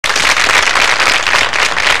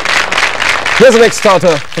Here's the next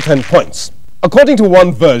starter for 10 points. According to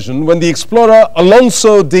one version, when the explorer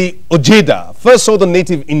Alonso de Ojeda first saw the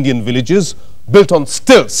native Indian villages built on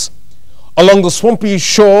stilts along the swampy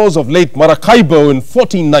shores of Lake Maracaibo in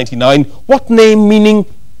 1499, what name meaning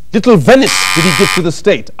Little Venice did he give to the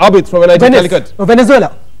state? Abid from NIT Calicut.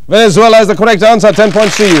 Venezuela. Venezuela is the correct answer. 10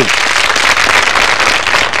 points to you.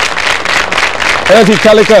 NIT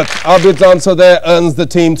Calicut. Abid's answer there earns the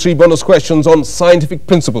team 3 bonus questions on scientific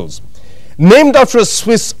principles. Named after a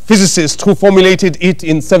Swiss physicist who formulated it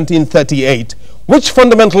in 1738, which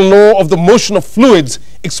fundamental law of the motion of fluids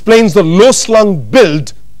explains the low-slung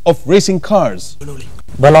build of racing cars?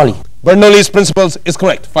 Bernoulli's principles is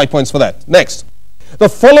correct. 5 points for that. Next. The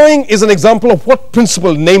following is an example of what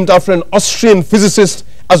principle named after an Austrian physicist.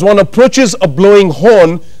 As one approaches a blowing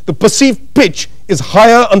horn, the perceived pitch is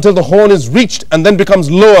higher until the horn is reached and then becomes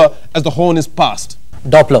lower as the horn is passed.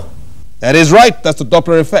 Doppler. That is right. That's the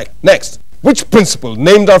Doppler effect. Next. Which principle,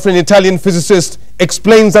 named after an Italian physicist,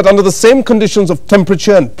 explains that under the same conditions of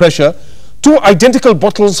temperature and pressure, 2 identical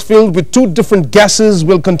bottles filled with 2 different gases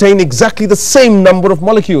will contain exactly the same number of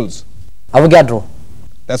molecules? Avogadro.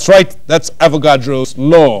 That's right. That's Avogadro's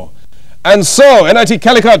law. And so, NIT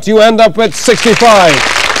Calicut, you end up with 65.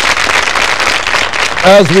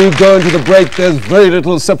 As we go into the break, there's very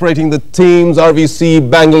little separating the teams. RVCE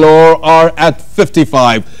Bangalore are at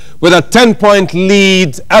 55. With a 10-point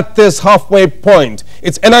lead at this halfway point.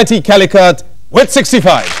 It's NIT Calicut with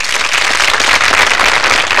 65.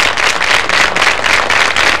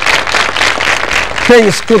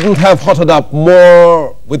 Things couldn't have hotted up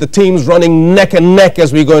more with the teams running neck and neck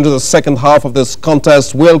as we go into the second half of this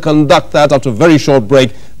contest. We'll conduct that after a very short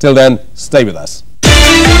break. Till then, stay with us.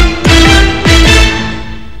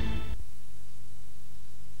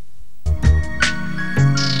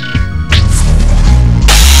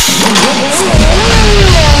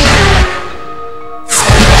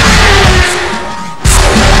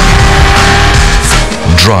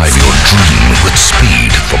 Drive your dream with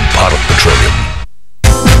speed from Bharat Petroleum.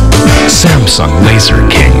 Samsung Laser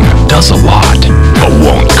King does a lot, but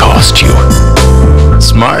won't cost you.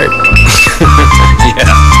 Smart. Yeah.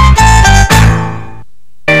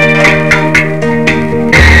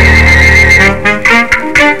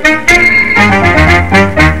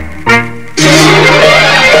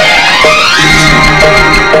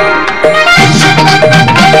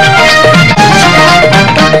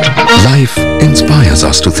 Life inspires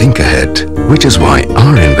us to think ahead, which is why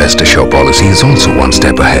our Investor Show policy is also one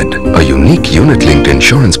step ahead. A unique unit-linked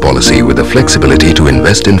insurance policy with the flexibility to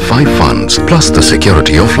invest in 5 funds, plus the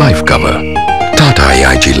security of life cover. Tata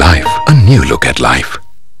AIG Life, a new look at life.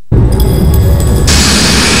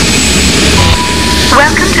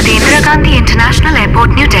 Welcome to the Indira Gandhi International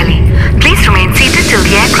Airport, New Delhi. Please remain seated till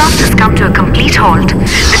the aircraft has come to a complete halt.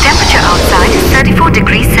 The temperature outside is 34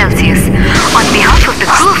 degrees Celsius. On behalf of the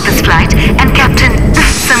crew of this flight and Captain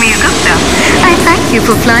Samir Gupta, I thank you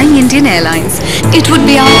for flying Indian Airlines. It would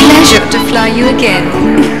be our pleasure to fly you again.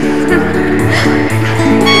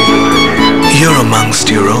 You're amongst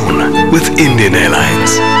your own with Indian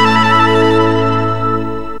Airlines.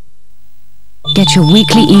 Get your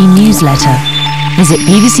weekly e-newsletter. Visit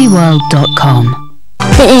bbcworld.com.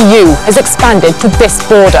 The EU has expanded to this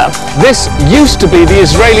border. This used to be the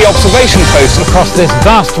Israeli observation post across this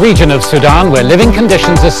vast region of Sudan where living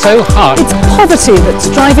conditions are so harsh. It's poverty that's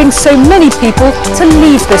driving so many people to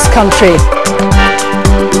leave this country.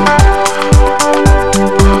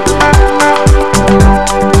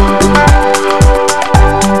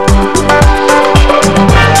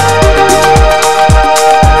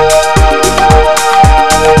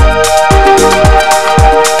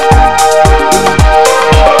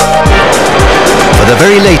 The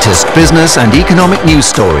very latest business and economic news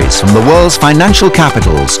stories from the world's financial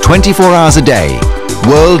capitals 24 hours a day.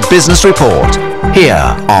 World Business Report,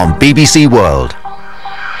 here on BBC World.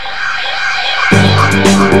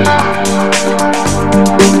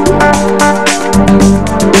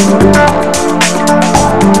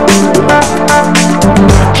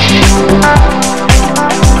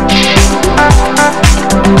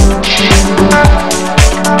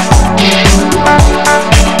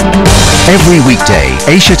 Every weekday,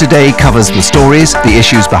 Asia Today covers the stories, the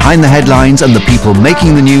issues behind the headlines and the people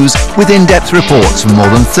making the news with in-depth reports from more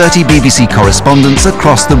than 30 BBC correspondents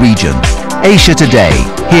across the region. Asia Today,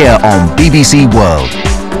 here on BBC World.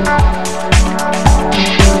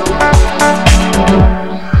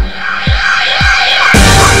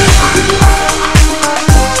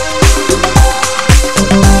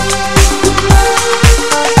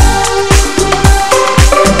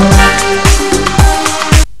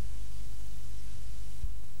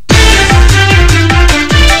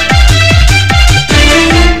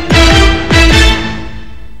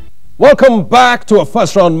 Welcome back to a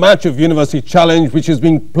first round match of University Challenge, which is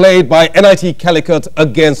being played by NIT Calicut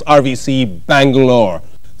against RVCE Bangalore.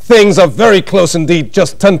 Things are very close indeed,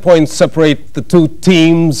 just 10 points separate the two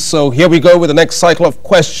teams. So here we go with the next cycle of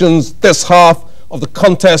questions. This half of the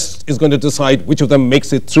contest is going to decide which of them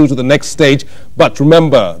makes it through to the next stage. But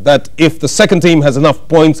remember that if the second team has enough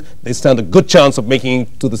points, they stand a good chance of making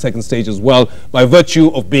it to the second stage as well, by virtue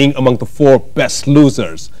of being among the 4 best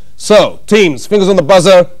losers. So, teams, fingers on the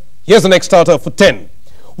buzzer. Here's the next starter for 10.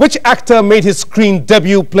 Which actor made his screen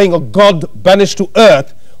debut playing a god banished to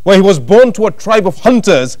earth, where he was born to a tribe of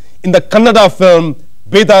hunters in the Kannada film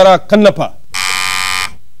Bedara Kannappa?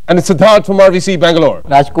 And it's Siddharth from RVCE Bangalore.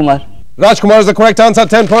 Rajkumar. Rajkumar is the correct answer.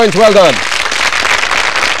 10 points. Well done.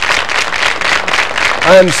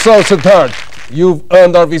 And so, Siddharth, you've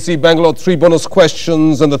earned RVCE Bangalore 3 bonus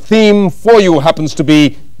questions, and the theme for you happens to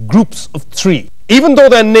be groups of 3. Even though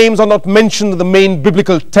their names are not mentioned in the main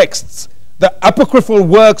biblical texts, the apocryphal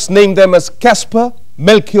works name them as Caspar,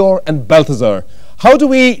 Melchior, and Balthazar. How do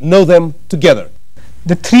we know them together?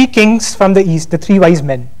 The 3 kings from the east, the 3 wise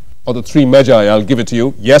men. Or the 3 magi, I'll give it to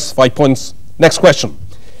you. Yes, 5 points. Next question.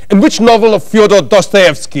 In which novel of Fyodor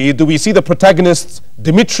Dostoevsky do we see the protagonists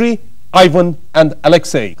Dmitri, Ivan, and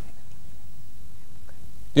Alexei?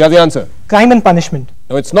 You have the answer? Crime and Punishment.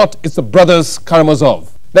 No, it's not. It's the brothers Karamazov.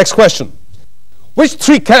 Next question. Which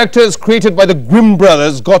 3 characters created by the Grimm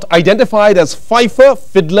brothers got identified as Fifer,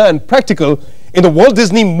 Fiddler, and Practical in the Walt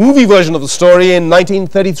Disney movie version of the story in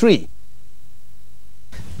 1933?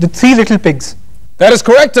 The 3 Little Pigs. That is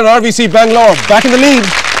correct, and RVCE Bangalore back in the lead.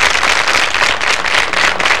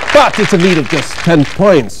 But it's a lead of just 10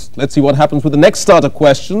 points. Let's see what happens with the next starter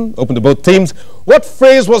question, open to both teams. What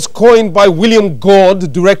phrase was coined by William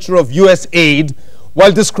Gord, director of USAID, while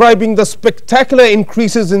describing the spectacular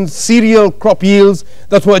increases in cereal crop yields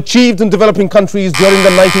that were achieved in developing countries during the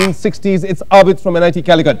 1960s? It's Abid from NIT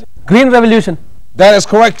Calicut. Green Revolution. That is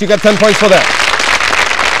correct. You get 10 points for that.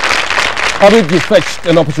 Abid, you fetched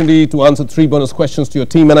an opportunity to answer 3 bonus questions to your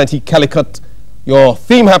team, NIT Calicut. Your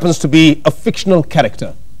theme happens to be a fictional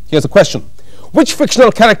character. Here's a question. Which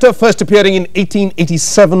fictional character, first appearing in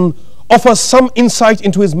 1887, offers some insight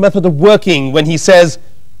into his method of working when he says,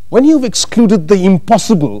 "When you've excluded the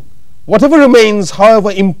impossible, whatever remains,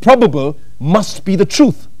 however improbable, must be the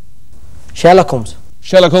truth"? Sherlock Holmes.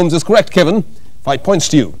 Sherlock Holmes is correct, Kevin. 5 points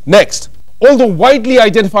to you. Next. Although widely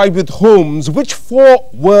identified with Holmes, which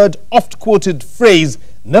 4-word oft-quoted phrase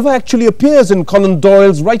never actually appears in Conan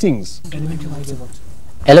Doyle's writings?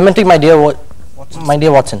 Elementary, my dear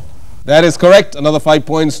Watson. That is correct. Another 5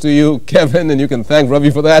 points to you, Kevin, and you can thank Ravi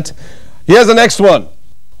for that. Here's the next one.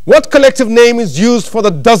 What collective name is used for the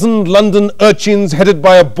dozen London urchins headed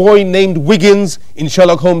by a boy named Wiggins in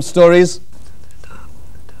Sherlock Holmes stories?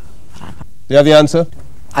 Do you have the answer?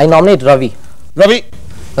 I nominate Ravi. Ravi?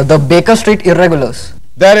 The Baker Street Irregulars.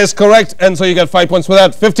 That is correct, and so you get 5 points for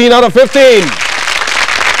that. 15 out of 15.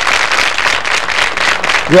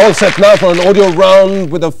 We're all set now for an audio round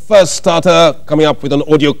with the first starter coming up with an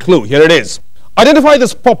audio clue. Here it is. Identify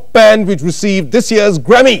this pop band which received this year's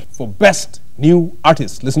Grammy for Best New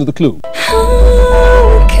Artist. Listen to the clue.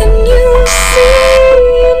 How can you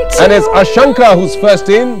see? And it's Ashanka who's first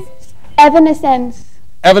in. Evanescence.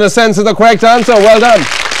 Evanescence is the correct answer. Well done.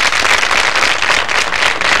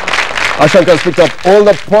 Ashanka has picked up all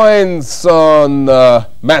the points on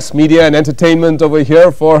mass media and entertainment over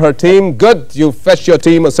here for her team. Good. You fetched your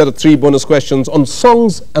team a set of 3 bonus questions on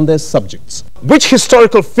songs and their subjects. Which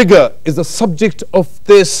historical figure is the subject of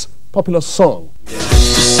this popular song?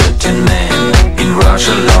 Certain man in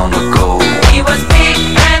Russia long ago. He was big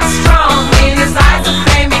and strong, in his eyes a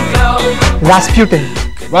flaming glow. Rasputin.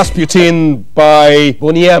 Rasputin by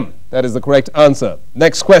Boney M. That is the correct answer.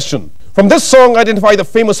 Next question. From this song, identify the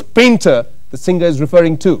famous painter the singer is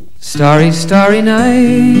referring to. Starry, starry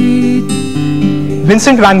night.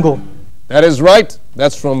 Vincent van Gogh. That is right.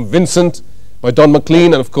 That's from Vincent by Don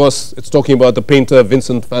McLean, and of course, it's talking about the painter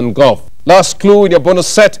Vincent van Gogh. Last clue in your bonus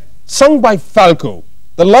set, sung by Falco.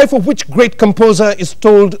 The life of which great composer is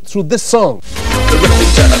told through this song?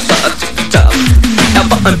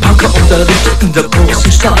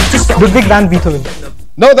 Ludwig van Beethoven.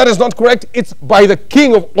 No, that is not correct. It's by the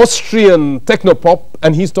king of Austrian technopop,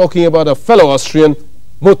 and he's talking about a fellow Austrian,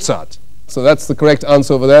 Mozart. So that's the correct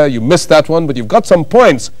answer over there. You missed that one, but you've got some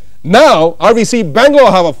points. Now, RVCE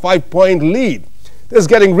Bangalore have a 5-point lead. This is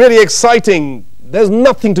getting really exciting. There's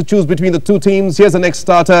nothing to choose between the two teams. Here's the next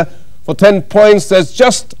starter for 10 points. There's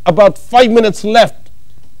just about 5 minutes left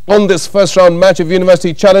on this first round match of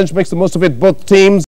University Challenge. Makes the most of it, both teams.